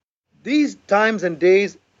These times and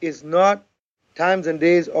days is not times and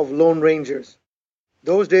days of lone rangers.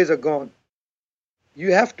 Those days are gone.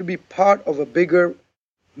 You have to be part of a bigger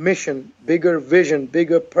mission, bigger vision,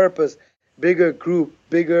 bigger purpose, bigger group,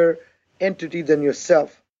 bigger entity than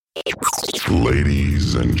yourself.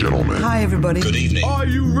 Ladies and gentlemen. Hi, everybody. Good evening. Are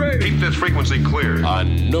you ready? Keep this frequency clear. I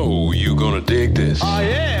know you're gonna dig this. I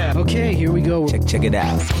am. Okay, here we go. Check it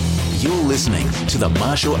out. You're listening to the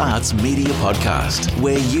Martial Arts Media Podcast,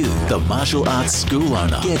 where you, the martial arts school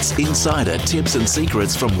owner, gets insider tips and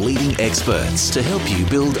secrets from leading experts to help you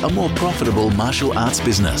build a more profitable martial arts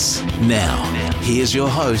business. Now, here's your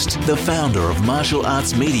host, the founder of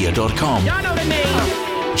martialartsmedia.com, Y'all know the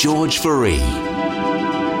name. George Faree.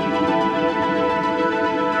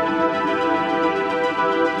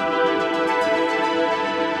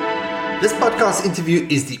 This podcast interview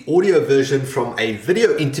is the audio version from a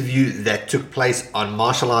video interview that took place on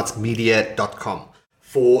martialartsmedia.com.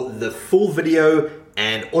 For the full video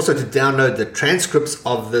and also to download the transcripts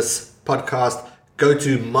of this podcast, go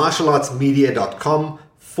to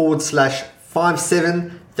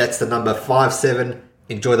martialartsmedia.com/57. That's the number 57.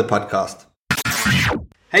 Enjoy the podcast.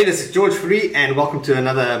 Hey, this is George Faree and welcome to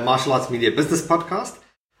another Martial Arts Media Business Podcast.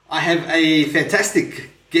 I have a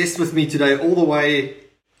fantastic guest with me today all the way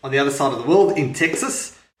on the other side of the world in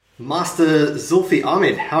Texas, Master Zulfi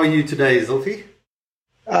Ahmed. How are you today, Zulfi?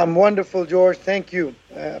 I'm wonderful, George. Thank you.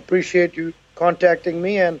 I appreciate you contacting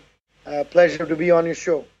me and pleasure to be on your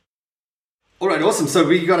show. All right, awesome. So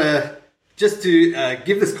we got to, just to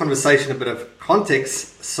give this conversation a bit of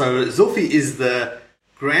context. So Zulfi is the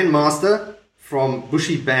Grandmaster from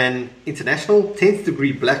Bushiban International, 10th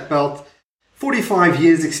degree black belt, 45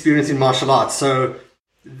 years experience in martial arts. So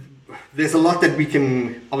there's a lot that we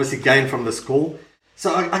can obviously gain from this call.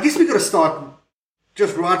 So I guess we've got to start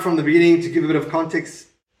just right from the beginning to give a bit of context.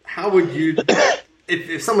 How would you,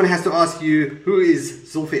 if someone has to ask you, who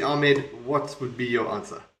is Zulfi Ahmed, what would be your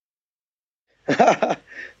answer?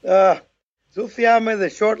 Zulfi Ahmed, the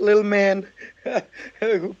short little man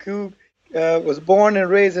who was born and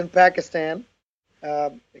raised in Pakistan,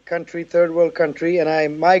 a country, third world country, and I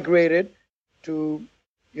migrated to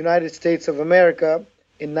United States of America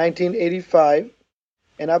in 1985,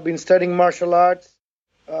 and I've been studying martial arts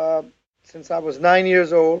since I was 9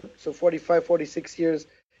 years old, so 45, 46 years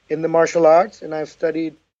in the martial arts, and I've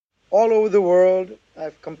studied all over the world.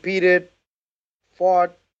 I've competed,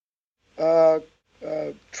 fought,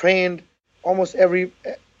 trained almost every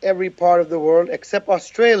part of the world except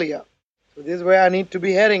Australia. So this is where I need to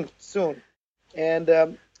be heading soon. And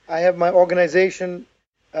I have my organization,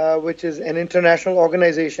 which is an international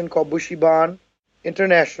organization called Bushiban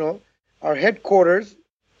International. Our headquarters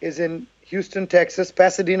is in Houston, Texas,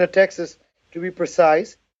 Pasadena, Texas, to be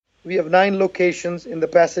precise. We have 9 locations in the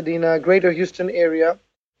Pasadena, greater Houston area,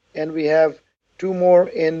 and we have 2 more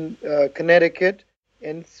in Connecticut,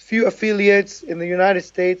 and few affiliates in the United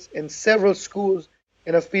States, and several schools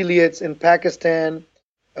and affiliates in Pakistan,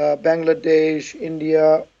 Bangladesh,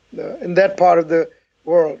 India, in that part of the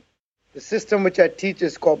world. The system which I teach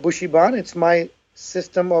is called Bushiban. It's my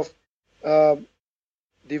system of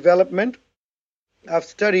development. I've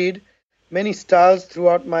studied many styles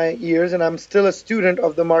throughout my years, and I'm still a student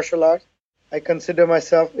of the martial arts. I consider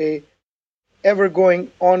myself a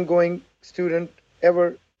ongoing student,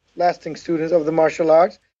 everlasting student of the martial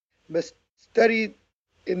arts. But in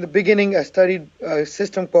the beginning, I studied a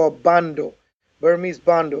system called Bando, Burmese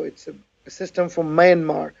Bando. It's a system from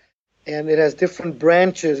Myanmar, and it has different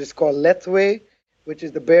branches. It's called Lethwei, which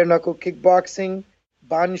is the bare knuckle kickboxing,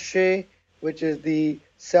 Banshe, which is the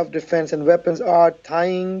self-defense and weapons art,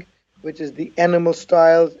 Tying, which is the animal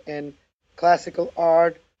styles and classical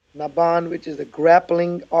art, Naban, which is the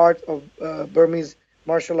grappling art of Burmese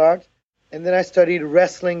martial arts. And then I studied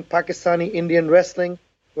wrestling, Pakistani Indian wrestling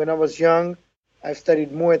when I was young. I've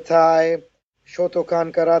studied Muay Thai,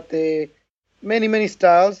 Shotokan Karate, many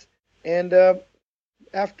styles. And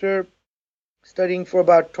after studying for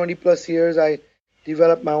about 20 plus years, I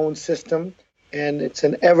developed my own system, and it's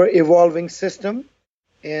an ever-evolving system.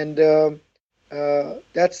 And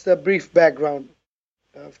that's the brief background.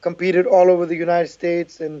 I've competed all over the United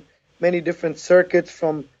States in many different circuits,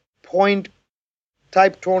 from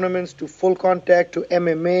point-type tournaments to full contact to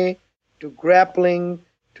MMA to grappling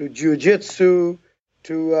to jiu-jitsu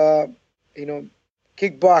to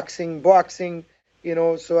kickboxing, boxing.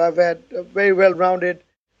 So I've had a very well-rounded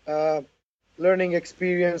learning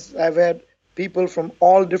experience. I've had people from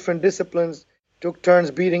all different disciplines took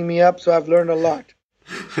turns beating me up, so I've learned a lot.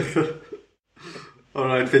 All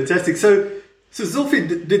right, fantastic. So Zulfi,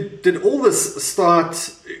 did all this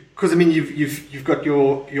start because I mean you've got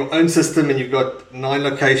your own system and you've got 9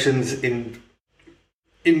 locations in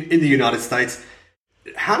the United States.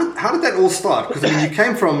 How did that all start? Because I mean you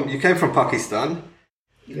came from Pakistan.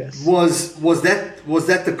 Yes. Was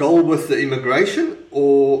that the goal with the immigration,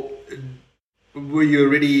 or were you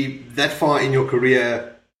already that far in your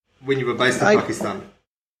career when you were based in Pakistan?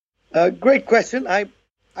 Great question. I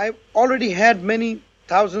already had many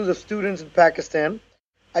thousands of students in Pakistan.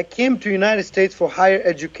 I came to United States for higher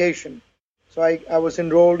education. So I was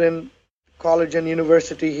enrolled in college and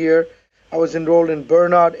university here. I was enrolled in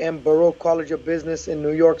Bernard M. Baruch College of Business in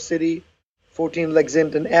New York City, 14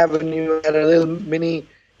 Lexington Avenue. I had a little mini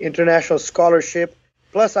international scholarship.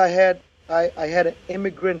 Plus I had an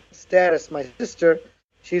immigrant status. My sister,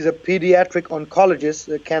 she's a pediatric oncologist,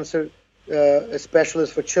 a cancer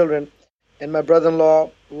specialist for children. And my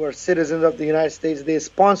brother-in-law, who are citizens of the United States, they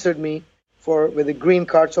sponsored me with a green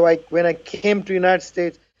card. So when I came to the United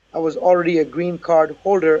States, I was already a green card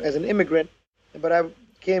holder as an immigrant, but I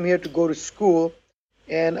came here to go to school,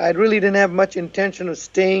 and I really didn't have much intention of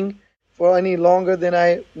staying for any longer than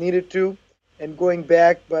I needed to and going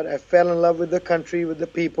back, but I fell in love with the country, with the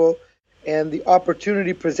people, and the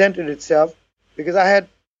opportunity presented itself because I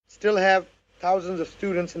still have thousands of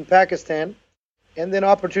students in Pakistan, and then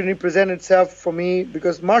opportunity presented itself for me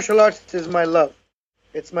because martial arts is my love.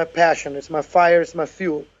 It's my passion, it's my fire, it's my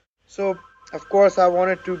fuel. So, of course, I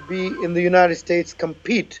wanted to be in the United States,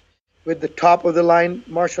 compete with the top of the line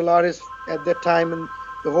martial artists at that time in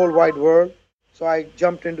the whole wide world. So I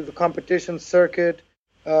jumped into the competition circuit.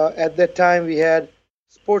 At that time, we had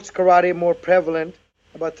sports karate more prevalent,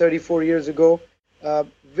 about 34 years ago.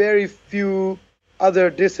 Very few other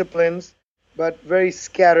disciplines, but very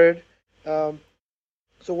scattered.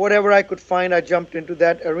 So whatever I could find, I jumped into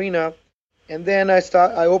that arena. And then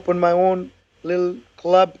I opened my own little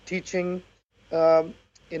club teaching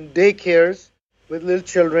in daycares with little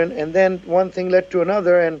children. And then one thing led to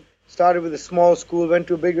another, and started with a small school, went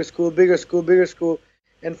to a bigger school,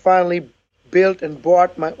 and finally built and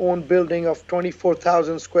bought my own building of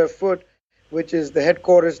 24,000 square foot, which is the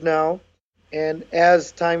headquarters now. And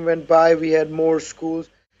as time went by, we had more schools.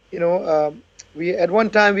 At one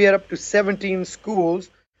time we had up to 17 schools,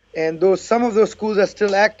 and some of those schools are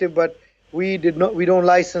still active, but we don't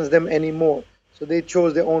license them anymore. So they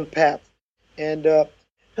chose their own path. And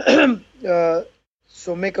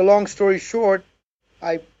so make a long story short,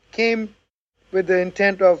 I came with the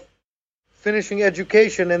intent of finishing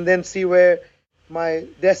education and then see where my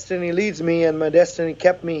destiny leads me, and my destiny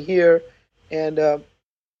kept me here. And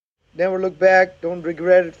never look back, don't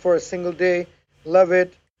regret it for a single day. Love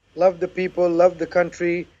it, love the people, love the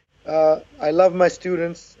country. I love my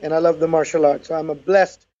students, and I love the martial arts. So I'm a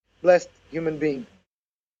blessed human being.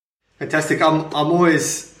 Fantastic. I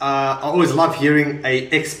always love hearing a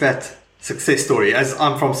expat success story. As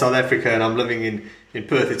I'm from South Africa and I'm living in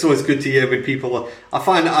Perth, it's always good to hear when people. I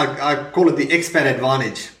find I call it the expat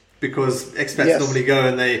advantage, because expats normally go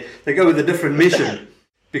and they go with a different mission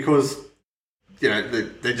because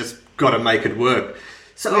they just got to make it work.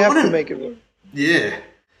 So I want to make it work. Yeah.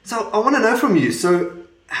 So I want to know from you. So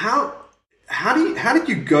how did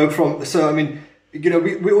you go from? So I mean,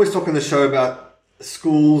 we always talk on the show about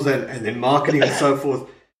schools and then marketing and so forth.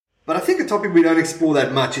 But I think a topic we don't explore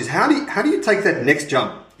that much is how do you take that next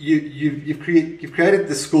jump? You've created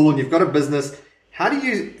the school and you've got a business. How do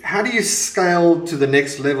you scale to the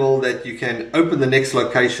next level that you can open the next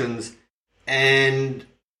locations and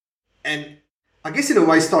I guess in a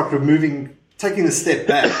way start taking a step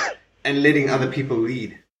back and letting other people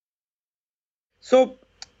lead? So,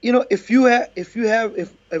 if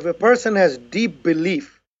a person has deep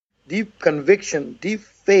belief, deep conviction, deep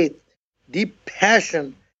faith, deep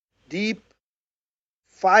passion, deep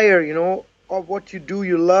fire, of what you do,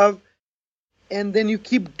 you love, and then you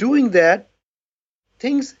keep doing that,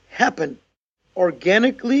 things happen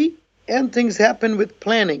organically and things happen with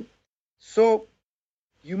planning. So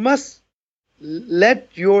you must let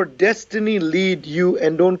your destiny lead you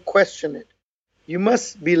and don't question it. You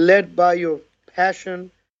must be led by your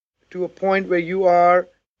passion to a point where you are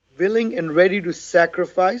willing and ready to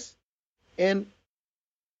sacrifice. And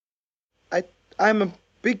I'm a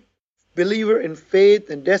big believer in faith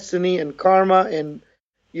and destiny and karma, and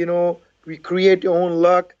we create your own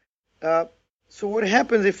luck. So what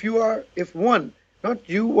happens if one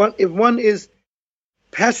is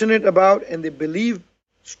passionate about and they believe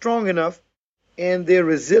strong enough and they're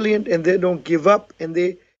resilient and they don't give up and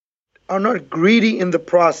they are not greedy in the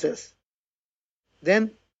process,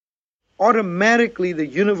 then automatically the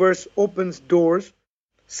universe opens doors.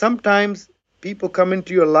 Sometimes people come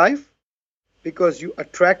into your life because you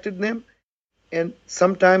attracted them. And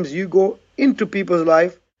sometimes you go into people's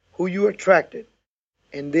life who you attracted,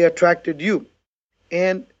 and they attracted you.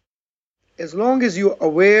 And as long as you're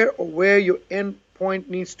aware of where your end point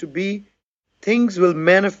needs to be, things will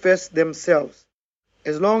manifest themselves.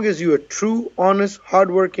 As long as you are true, honest,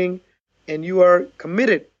 hardworking, and you are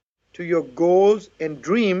committed to your goals and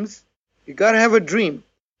dreams, you got to have a dream.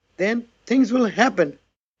 Then things will happen.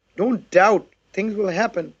 Don't doubt, things will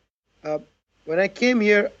happen. When I came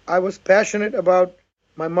here, I was passionate about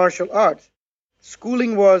my martial arts.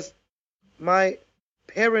 Schooling was my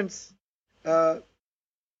parents'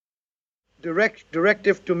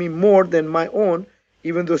 directive to me more than my own,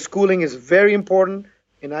 even though schooling is very important.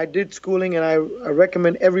 And I did schooling, and I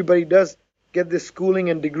recommend everybody does get this schooling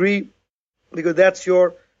and degree because that's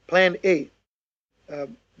your plan A.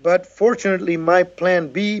 But fortunately, my plan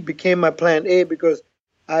B became my plan A because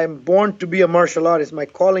I'm born to be a martial artist. My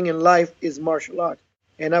calling in life is martial arts.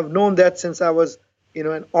 And I've known that since I was,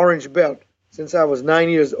 an orange belt, since I was 9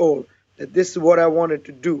 years old, that this is what I wanted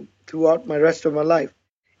to do throughout my rest of my life.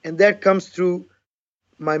 And that comes through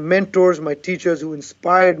my mentors, my teachers who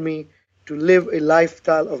inspired me to live a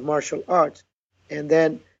lifestyle of martial arts. And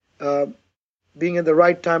then being in the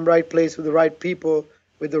right time, right place with the right people,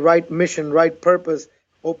 with the right mission, right purpose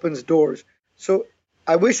opens doors. So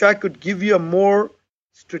I wish I could give you a more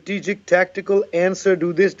strategic, tactical answer.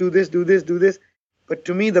 Do this, do this, do this, do this. But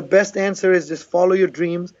to me, the best answer is just follow your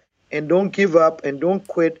dreams and don't give up and don't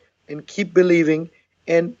quit and keep believing.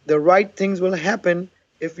 And the right things will happen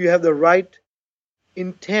if you have the right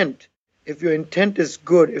intent. If your intent is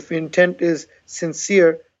good, if your intent is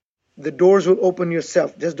sincere, the doors will open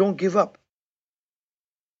yourself. Just don't give up.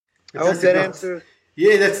 I hope that answers.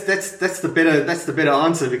 Yeah, that's the better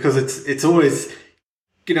answer, because it's always,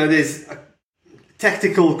 there's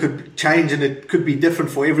tactical could change and it could be different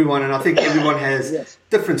for everyone, and I think everyone has Yes.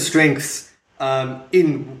 different strengths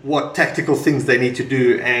in what tactical things they need to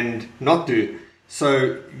do and not do.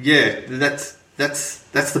 So yeah, that's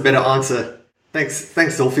the better answer. Thanks,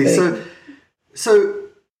 Zulfi. So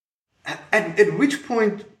at which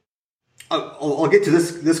point, I'll get to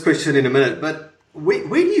this question in a minute, but where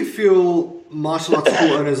do you feel martial arts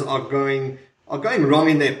school owners are going wrong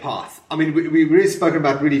in their path? I mean, we really spoke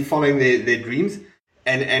about really following their dreams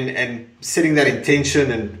and setting that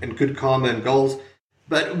intention and good karma and goals.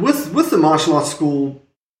 But with the martial arts school,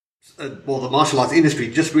 the martial arts industry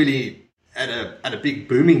just really at a big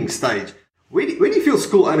booming stage, where do you feel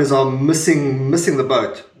school owners are missing the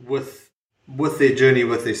boat with their journey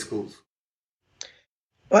with their schools?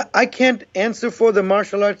 Well, I can't answer for the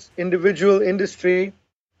martial arts individual industry.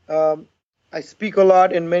 I speak a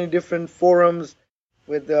lot in many different forums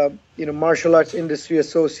with Martial Arts Industry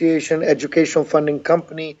Association, Educational Funding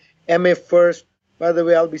Company, MA First. By the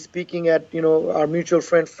way, I'll be speaking at our mutual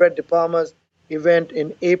friend Fred De Palma's event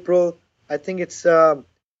in April. I think it's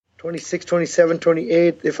 26, 27,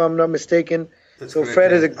 28, if I'm not mistaken. That's so correct,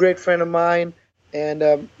 Fred yeah. is a great friend of mine, and I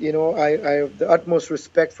have the utmost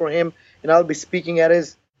respect for him. And I'll be speaking at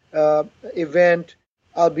his event.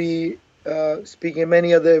 I'll be speaking at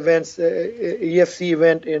many other events, EFC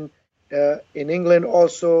event in England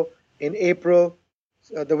also in April.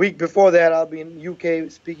 The week before that, I'll be in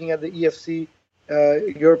UK speaking at the EFC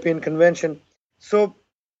European Convention. So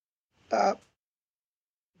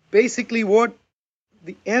basically, what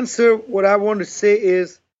I want to say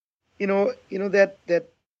is, that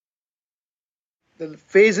the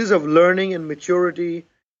phases of learning and maturity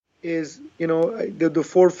is, the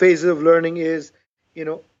four phases of learning is,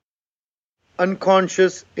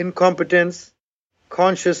 unconscious incompetence,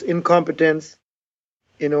 conscious incompetence,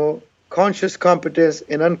 conscious competence,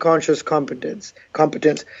 and unconscious competence.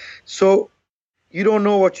 So you don't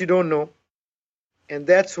know what you don't know. And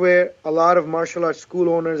that's where a lot of martial arts school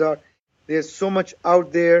owners are. There's so much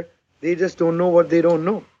out there. They just don't know what they don't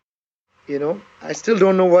know. I still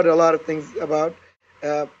don't know what a lot of things about.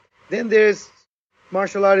 Then there's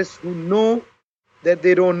martial artists who know that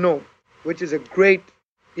they don't know, which is a great,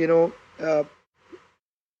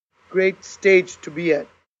 great stage to be at.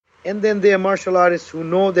 And then there are martial artists who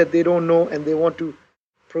know that they don't know and they want to,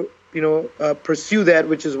 pursue that,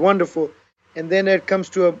 which is wonderful. And then it comes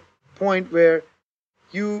to a point where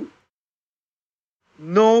you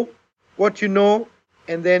know what you know,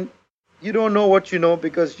 and then you don't know what you know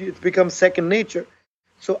because it becomes second nature.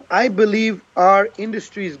 So I believe our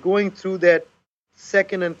industry is going through that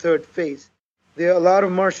second and third phase. There are a lot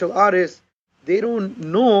of martial artists, they don't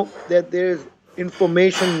know that there's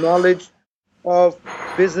information, knowledge of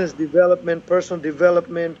business development, personal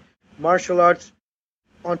development, martial arts,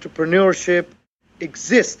 entrepreneurship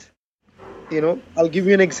exist. I'll give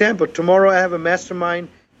you an example. Tomorrow I have a mastermind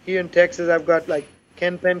Here in Texas, I've got like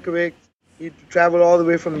Ken Penkovic. He traveled all the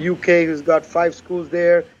way from UK, who's got 5 schools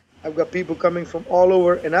there. I've got people coming from all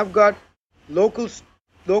over, and I've got local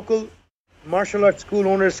local martial arts school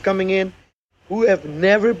owners coming in who have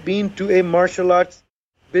never been to a martial arts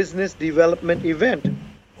business development event.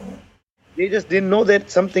 They just didn't know that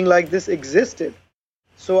something like this existed.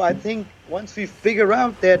 So I think once we figure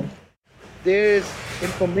out that there's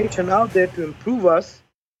information out there to improve us,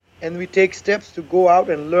 and we take steps to go out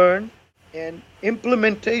and learn, and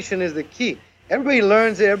implementation is the key. Everybody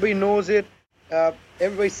learns it, everybody knows it,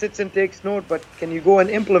 everybody sits and takes note, but can you go and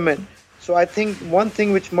implement? So I think one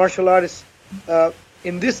thing which martial artists,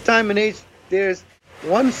 in this time and age, there's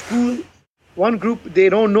one school, one group, they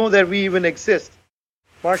don't know that we even exist.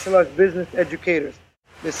 Martial arts business educators.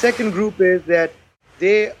 The second group is that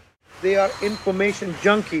they are information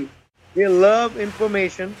junkies. They love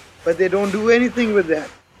information, but they don't do anything with that.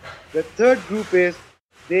 The third group is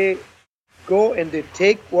they go and they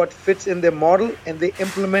take what fits in their model and they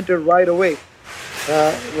implement it right away.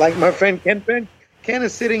 Like my friend Ken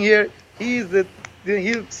is sitting here.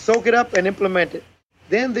 He'll soak it up and implement it.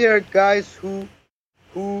 Then there are guys who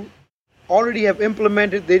already have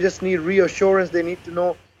implemented. They just need reassurance. They need to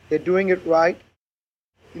know they're doing it right.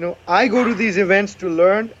 I go to these events to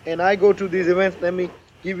learn, and I go to these events. Let me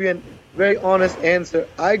give you a very honest answer.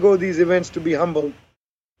 I go to these events to be humbled.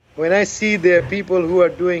 When I see there are people who are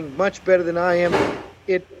doing much better than I am,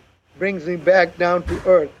 it brings me back down to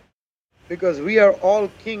earth, because we are all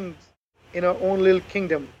kings in our own little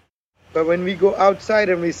kingdom. But when we go outside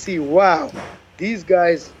and we see, wow, these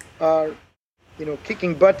guys are,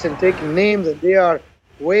 kicking butts and taking names, and they are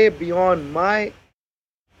way beyond my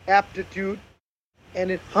aptitude,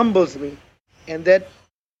 and it humbles me. And that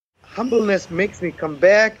humbleness makes me come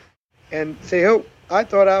back and say, oh, I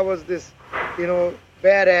thought I was this,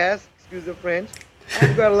 badass, excuse the French.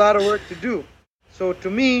 I've got a lot of work to do. So to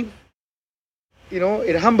me,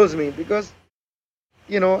 it humbles me, because,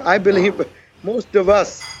 I believe most of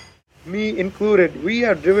us, me included, we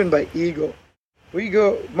are driven by ego.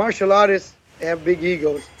 Martial artists have big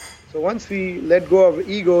egos. So once we let go of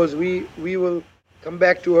egos, we will come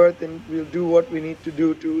back to earth, and we'll do what we need to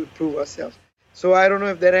do to improve ourselves. So I don't know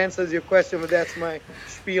if that answers your question, but that's my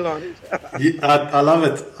spiel on it. Yeah, I love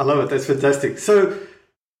it. I love it. That's fantastic. So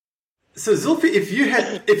Zulfi, if you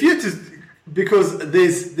had to, because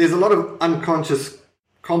there's a lot of unconscious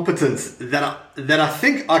competence that I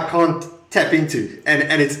think I can't tap into,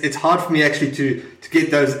 and it's hard for me actually to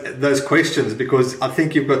get those questions, because I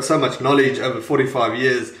think you've got so much knowledge over 45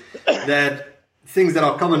 years that things that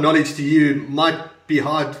are common knowledge to you might be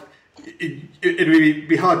hard. It would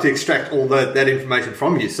be hard to extract all that information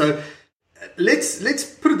from you. So let's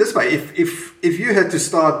put it this way: if you had to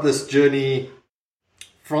start this journey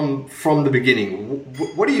from the beginning,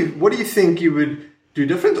 what do you think you would do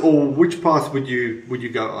different, or which path would you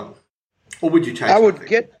go on, or would you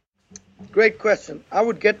change? Great question. I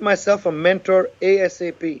would get myself a mentor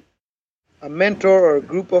ASAP, a mentor or a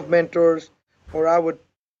group of mentors, or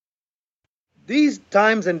these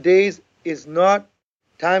times and days is not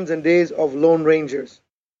times and days of lone rangers.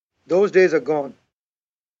 Those days are gone.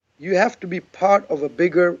 You have to be part of a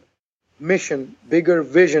bigger mission, bigger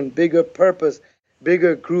vision, bigger purpose,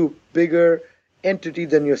 bigger group, bigger entity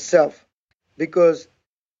than yourself, because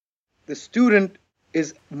the student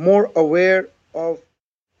is more aware of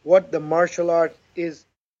what the martial art is,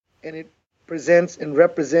 and it presents and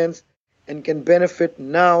represents and can benefit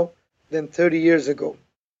now than 30 years ago.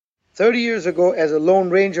 30 years ago, as a Lone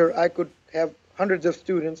Ranger, I could have hundreds of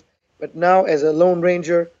students, but now as a Lone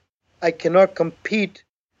Ranger, I cannot compete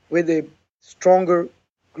with a stronger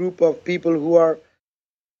group of people who are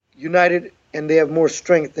united and they have more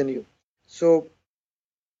strength than you. So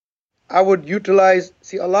I would utilize,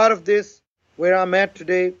 a lot of this, where I'm at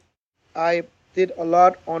today, I did a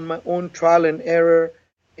lot on my own trial and error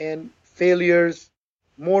and failures,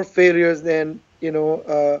 more failures than,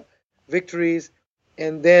 victories.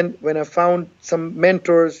 And then when I found some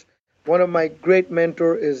mentors, one of my great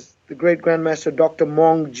mentors is the great Grandmaster Dr.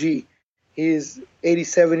 Mong Ji. He's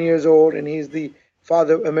 87 years old, and he's the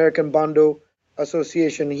father of American Bando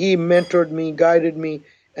Association. He mentored me, guided me,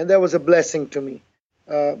 and that was a blessing to me.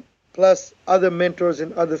 Plus other mentors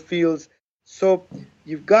in other fields. So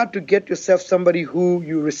you've got to get yourself somebody who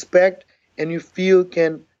you respect and you feel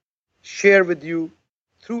can share with you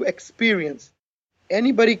through experience.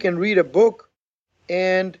 Anybody can read a book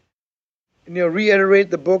and reiterate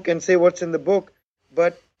the book and say what's in the book,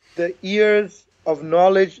 but the years of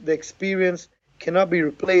knowledge, the experience cannot be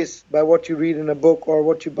replaced by what you read in a book or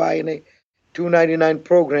what you buy in a $2.99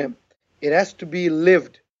 program. It has to be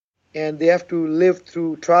lived. and they have to live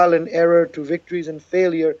through trial and error to victories and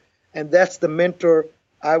failure. And that's the mentor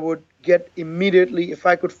I would get immediately if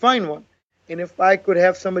I could find one. And if I could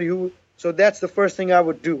have somebody who, so that's the first thing I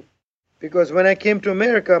would do. Because when I came to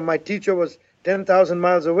America, my teacher was 10,000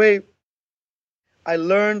 miles away. I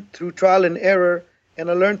learned through trial and error, and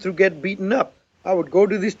I learned through get beaten up. I would go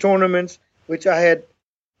to these tournaments, which I had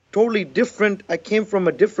totally different. I came from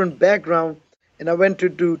a different background, and I went to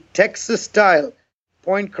do Texas style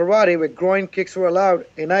point karate where groin kicks were allowed,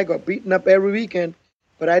 and I got beaten up every weekend.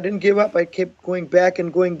 But I didn't give up. I kept going back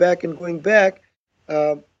and going back and going back.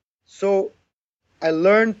 So I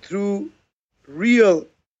learned through real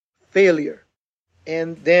failure.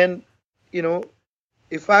 And then,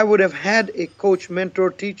 if I would have had a coach,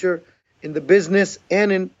 mentor, teacher in the business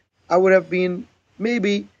I would have been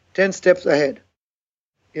maybe 10 steps ahead.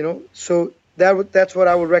 So that's what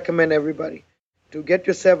I would recommend everybody. To get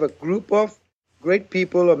yourself a group of great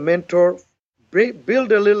people, a mentor,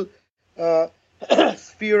 build a little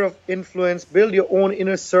sphere of influence, build your own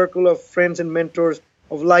inner circle of friends and mentors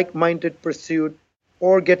of like-minded pursuit,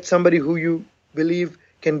 or get somebody who you believe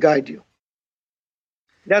can guide you.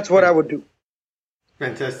 That's what I would do.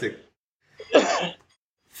 Fantastic.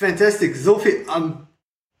 Fantastic. Zulfi, I'm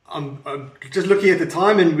just looking at the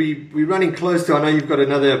time, and we're running close to, I know you've got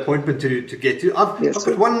another appointment to get to. I've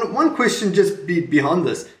got one question just behind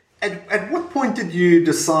this. At what point did you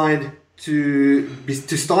decide to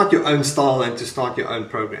start your own style and to start your own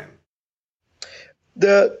program?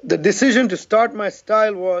 The decision to start my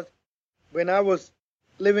style was when I was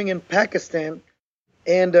living in Pakistan,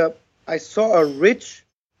 and I saw a rich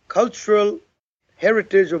cultural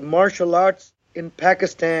heritage of martial arts in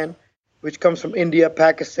Pakistan, which comes from India,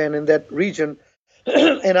 Pakistan, in that region.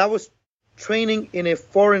 And I was training in a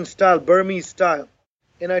foreign style, Burmese style.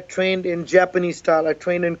 And I trained in Japanese style, I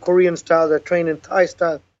trained in Korean style, I trained in Thai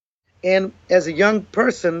style. And as a young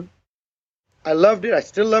person, I loved it. I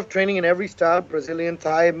still love training in every style, Brazilian,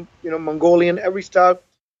 Thai, Mongolian, every style.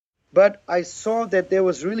 But I saw that there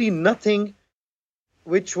was really nothing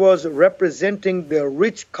which was representing the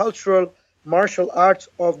rich cultural martial arts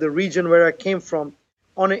of the region where I came from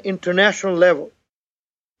on an international level.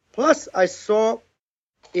 Plus, I saw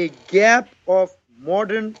a gap of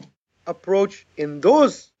modern approach in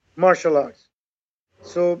those martial arts.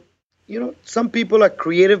 So, some people are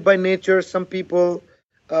creative by nature, some people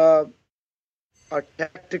are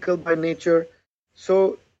tactical by nature.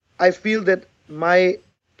 So I feel that my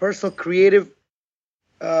personal creative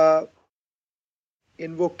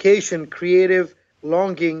invocation, creative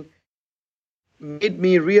longing made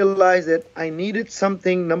me realize that I needed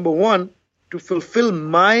something, number one, to fulfill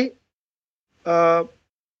my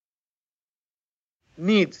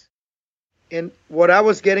needs. And what I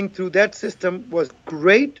was getting through that system was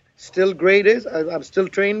great, still great is, I'm still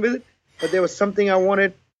trained with it, but there was something I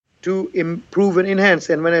wanted to improve and enhance.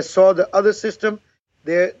 And when I saw the other system,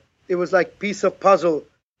 it was like piece of puzzle.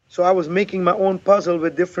 So I was making my own puzzle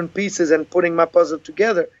with different pieces and putting my puzzle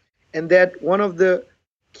together. And that one of the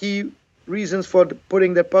key reasons for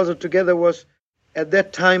putting that puzzle together was, at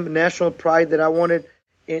that time, national pride, that I wanted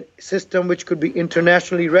a system which could be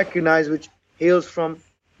internationally recognized, which hails from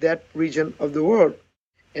that region of the world.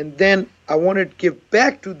 And then I wanted to give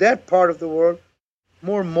back to that part of the world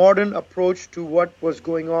more modern approach to what was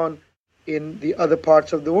going on in the other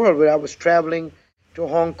parts of the world, where I was traveling to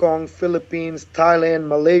Hong Kong, Philippines, Thailand,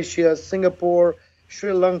 Malaysia, Singapore,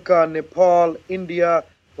 Sri Lanka, Nepal, India,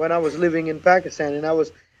 when I was living in Pakistan. And I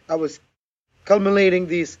was culminating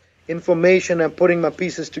these information and putting my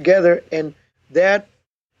pieces together, and that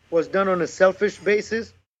was done on a selfish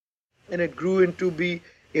basis, and it grew into be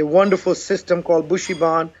a wonderful system called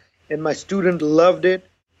Bushiban, and my student loved it,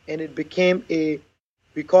 and it became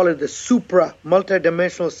we call it the supra,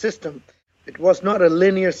 multidimensional system. It was not a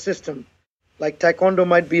linear system. Like Taekwondo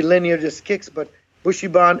might be linear, just kicks, but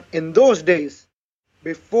Bushiban in those days,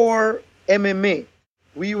 before MMA,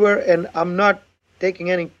 we were, and I'm not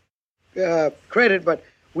taking any credit, but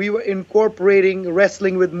we were incorporating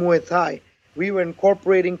wrestling with Muay Thai. We were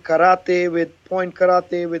incorporating karate with point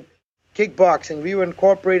karate with kickboxing. We were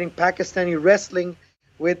incorporating Pakistani wrestling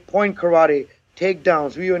with point karate,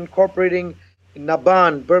 takedowns. We were incorporating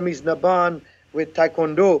Naban, Burmese Naban with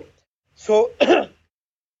Taekwondo. So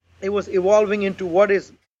it was evolving into what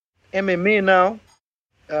is MMA now.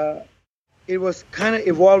 It was kind of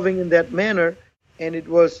evolving in that manner, and it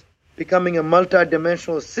was becoming a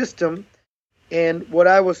multi-dimensional system. And what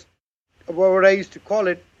I used to call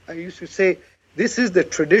it, I used to say, this is the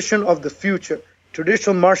tradition of the future,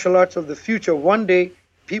 traditional martial arts of the future. One day,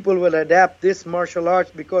 people will adapt this martial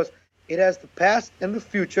arts because it has the past and the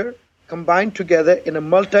future combined together in a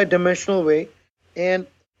multi-dimensional way. And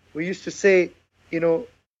we used to say,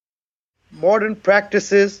 modern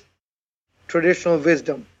practices, traditional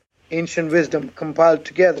wisdom, ancient wisdom compiled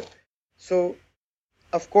together. So,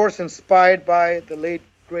 of course, inspired by the late,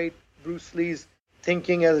 great Bruce Lee's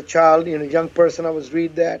thinking as a child, young person, I was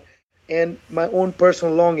read that, and my own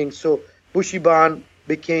personal longing. So, Bushiban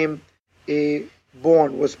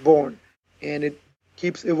was born, and it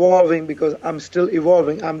keeps evolving because I'm still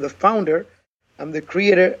evolving. I'm the founder, I'm the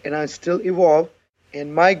creator, and I still evolve.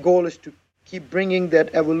 And my goal is to keep bringing that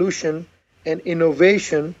evolution and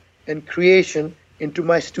innovation and creation into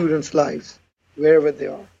my students' lives, wherever they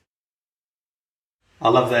are. I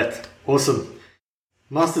love that. Awesome.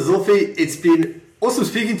 Master Zulfi, it's been awesome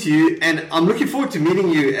speaking to you, and I'm looking forward to meeting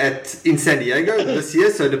you in San Diego this year.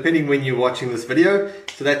 So depending when you're watching this video,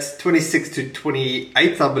 so that's 26th to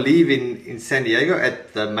 28th, I believe, in San Diego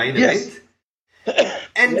at the main event.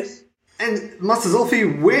 And Yes. And Master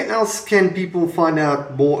Zulfi, where else can people find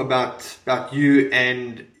out more about you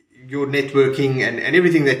and your networking and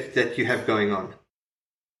everything that you have going on?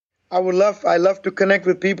 I love to connect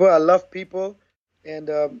with people. I love people,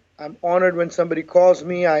 and I'm honored when somebody calls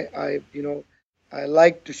me. I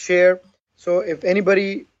like to share. So if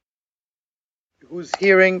anybody who's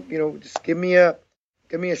hearing, just give me a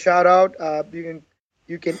shout out. You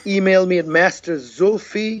can email me at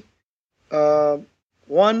masterzulfi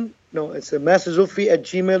it's a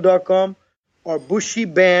masterzulfi@gmail.com, or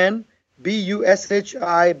bushiban,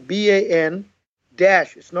 BUSHIBAN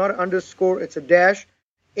dash. It's not an underscore. It's a dash.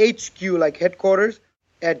 HQ, like headquarters,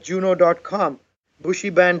 at juno.com.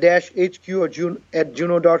 Bushiban-HQ at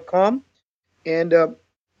juno.com. And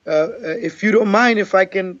if you don't mind, if I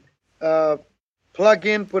can put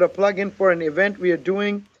a plug in for an event we are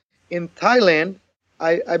doing in Thailand.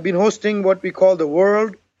 I've been hosting what we call the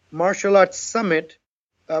World Martial Arts Summit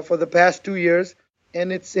for the past 2 years,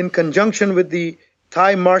 and it's in conjunction with the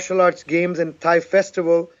Thai Martial Arts Games and Thai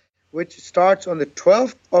Festival, which starts on the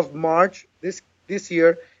 12th of March this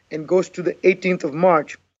year and goes to the 18th of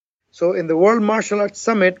March. So in the World Martial Arts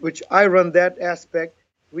Summit, which I run that aspect,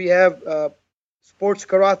 we have sports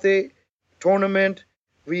karate tournament,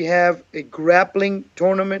 we have a grappling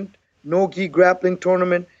tournament, no-gi grappling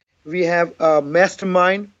tournament, we have a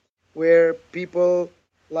mastermind where people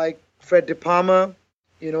like Fred De Palma,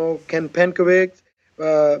 Ken Penkovic,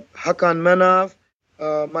 Hakan Manav,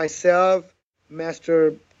 myself,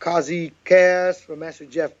 Master Kazi Kass, Master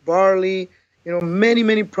Jeff Barley,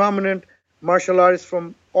 many prominent martial artists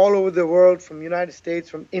from all over the world, from United States,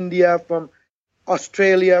 from India, from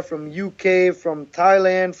Australia, from UK, from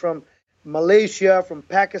Thailand, from Malaysia, from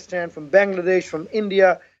Pakistan, from Bangladesh, from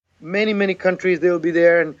India, many countries. They will be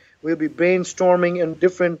there, and we'll be brainstorming in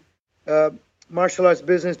different martial arts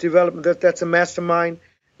business development. That's a mastermind.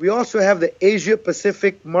 We also have the Asia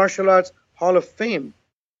Pacific Martial Arts Hall of Fame.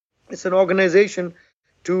 It's an organization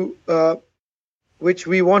which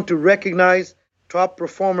we want to recognize top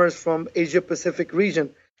performers from Asia Pacific region.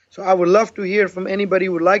 So I would love to hear from anybody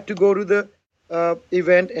who would like to go to the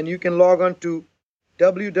event, and you can log on to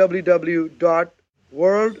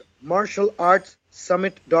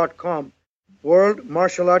www.worldmartialartssummit.com,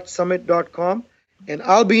 worldmartialartssummit.com, and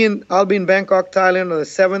I'll be in Bangkok, Thailand on the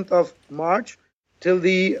 7th of March till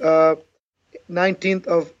the 19th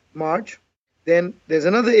of March. Then there's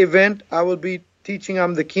another event I will be teaching.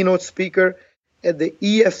 I'm the keynote speaker at the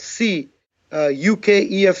EFC, UK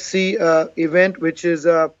EFC event, which is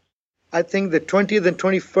I think the 20th and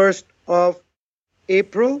 21st of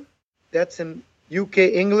April. That's in UK,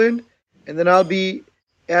 England. And then I'll be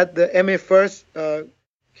at the MA First,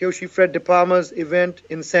 Kyoshi Fred De Palma's event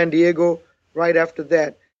in San Diego right after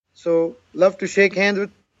that. So love to shake hands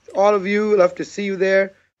with all of you. Love to see you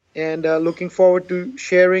there, and looking forward to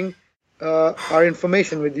sharing our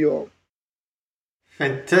information with you all.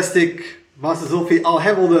 Fantastic, Master Zulfi. I'll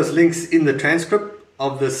have all those links in the transcript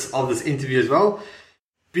of this interview as well.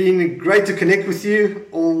 Been great to connect with you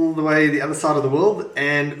all the way the other side of the world,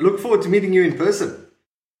 and look forward to meeting you in person.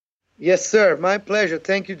 Yes, sir. My pleasure.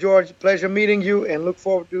 Thank you, George. Pleasure meeting you, and look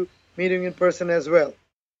forward to meeting you in person as well.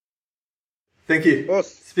 Thank you.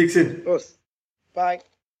 Speak soon. Bye.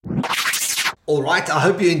 All right. I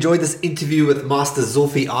hope you enjoyed this interview with Master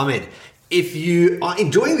Zulfi Ahmed. If you are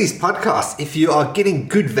enjoying these podcasts, if you are getting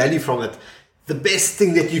good value from it, the best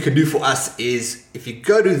thing that you can do for us is if you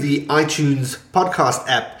go to the iTunes podcast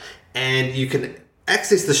app, and you can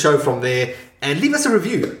access the show from there and leave us a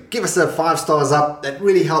review. Give us a 5 stars up. That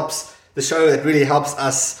really helps the show. That really helps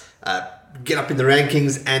us get up in the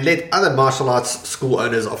rankings, and let other martial arts school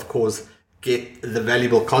owners, of course, get the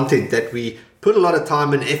valuable content that we put a lot of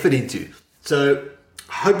time and effort into. So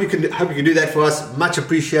Hope you can do that for us. Much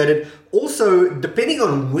appreciated. Also, depending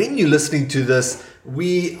on when you're listening to this,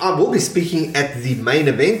 I will be speaking at the main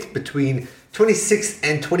event between 26th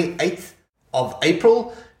and 28th of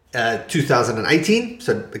April 2018.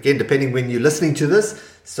 So again, depending when you're listening to this.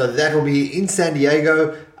 So that will be in San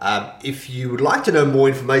Diego. If you would like to know more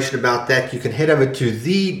information about that, you can head over to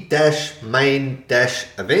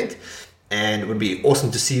the-main-event, and it would be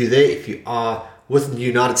awesome to see you there. If you are within the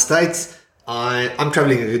United States, I'm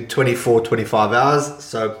traveling a good 24-25 hours,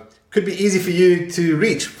 so could be easy for you to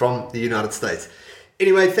reach from the United States.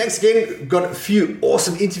 Anyway, thanks again. Got a few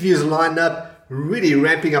awesome interviews lined up, really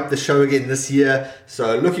ramping up the show again this year.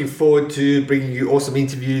 So looking forward to bringing you awesome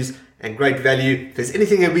interviews and great value. If there's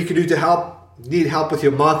anything that we can do to need help with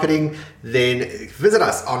your marketing, then visit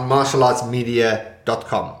us on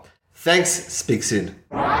martialartsmedia.com. Thanks. Speak soon.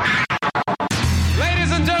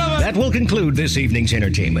 That will conclude this evening's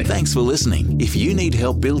entertainment. Thanks for listening. If you need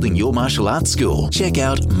help building your martial arts school, check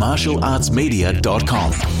out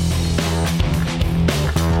martialartsmedia.com.